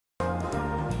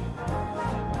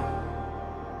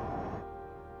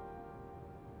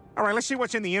All right, let's see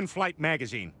what's in the in-flight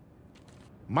magazine.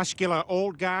 Muscular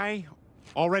old guy,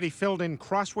 already filled in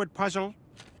crossword puzzle.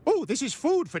 Oh, this is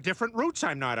food for different routes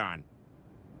I'm not on.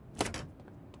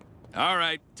 All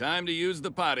right, time to use the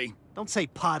potty. Don't say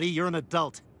potty, you're an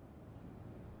adult.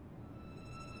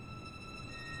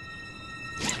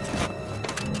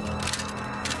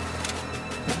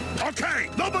 Okay,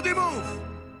 nobody move!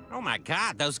 Oh my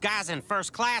God, those guys in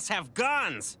first class have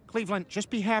guns! Cleveland,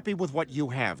 just be happy with what you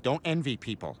have. Don't envy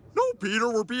people. No,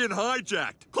 Peter, we're being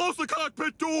hijacked. Close the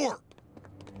cockpit door!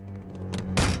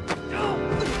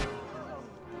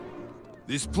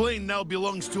 This plane now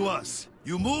belongs to us.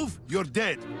 You move, you're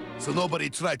dead. So nobody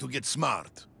try to get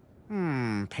smart.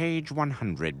 Page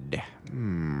 100.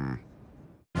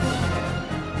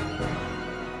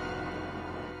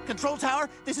 Control tower,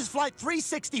 this is flight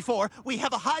 364. We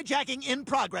have a hijacking in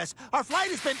progress. Our flight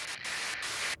has been...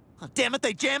 Oh, damn it,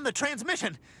 they jammed the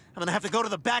transmission. I'm gonna have to go to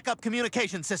the backup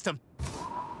communication system.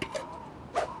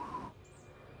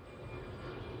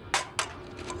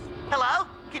 Hello?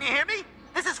 Can you hear me?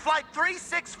 This is flight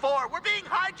 364. We're being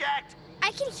hijacked.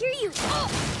 I can hear you. Oh.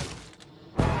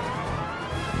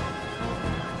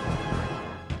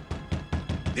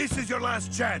 This is your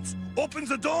last chance. Open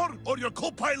the door, or your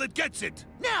co-pilot gets it.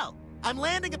 No! I'm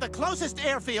landing at the closest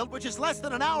airfield, which is less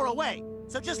than an hour away.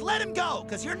 So just let him go,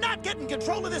 because you're not getting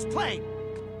control of this plane.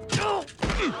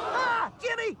 Ah!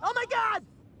 Jimmy! Oh, my God!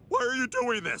 Why are you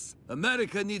doing this?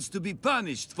 America needs to be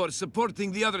punished for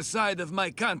supporting the other side of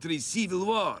my country's civil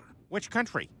war. Which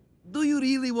country? Do you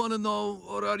really want to know,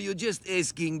 or are you just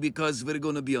asking because we're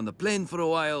gonna be on the plane for a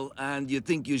while and you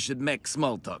think you should make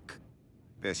small talk?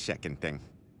 The second thing.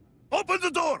 Open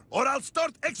the door, or I'll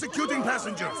start executing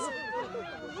passengers.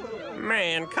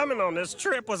 Man, coming on this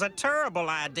trip was a terrible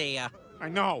idea. I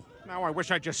know. Now I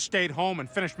wish I just stayed home and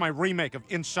finished my remake of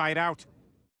Inside Out.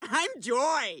 I'm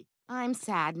joy. I'm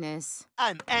sadness.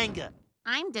 I'm anger.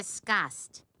 I'm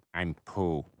disgust. I'm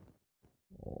poo.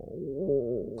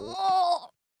 Oh,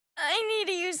 I need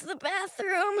to use the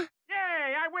bathroom.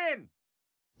 Yay, I win!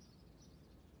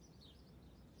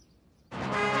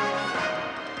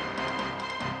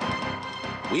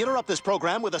 We interrupt this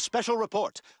program with a special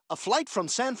report. A flight from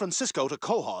San Francisco to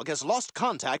Quahog has lost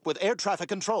contact with air traffic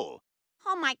control.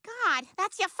 Oh my God,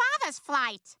 that's your father's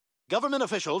flight. Government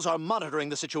officials are monitoring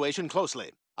the situation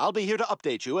closely. I'll be here to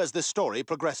update you as this story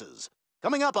progresses.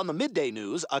 Coming up on the midday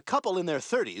news, a couple in their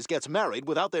 30s gets married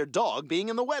without their dog being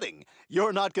in the wedding.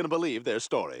 You're not going to believe their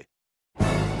story.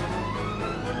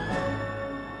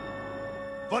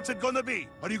 What's it gonna be?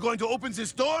 Are you going to open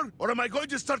this door, or am I going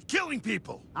to start killing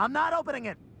people? I'm not opening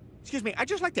it. Excuse me, I'd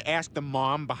just like to ask the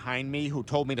mom behind me who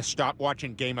told me to stop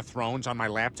watching Game of Thrones on my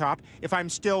laptop if I'm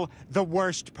still the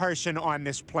worst person on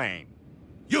this plane.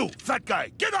 You, fat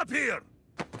guy, get up here!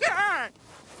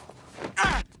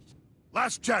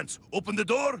 Last chance. Open the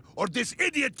door, or this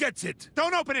idiot gets it.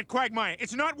 Don't open it, Quagmire.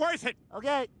 It's not worth it.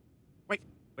 Okay. Wait,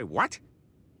 what?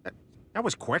 That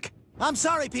was quick. I'm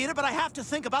sorry, Peter, but I have to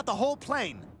think about the whole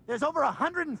plane. There's over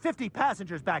 150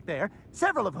 passengers back there,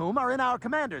 several of whom are in our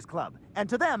Commander's Club. And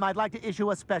to them, I'd like to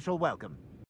issue a special welcome.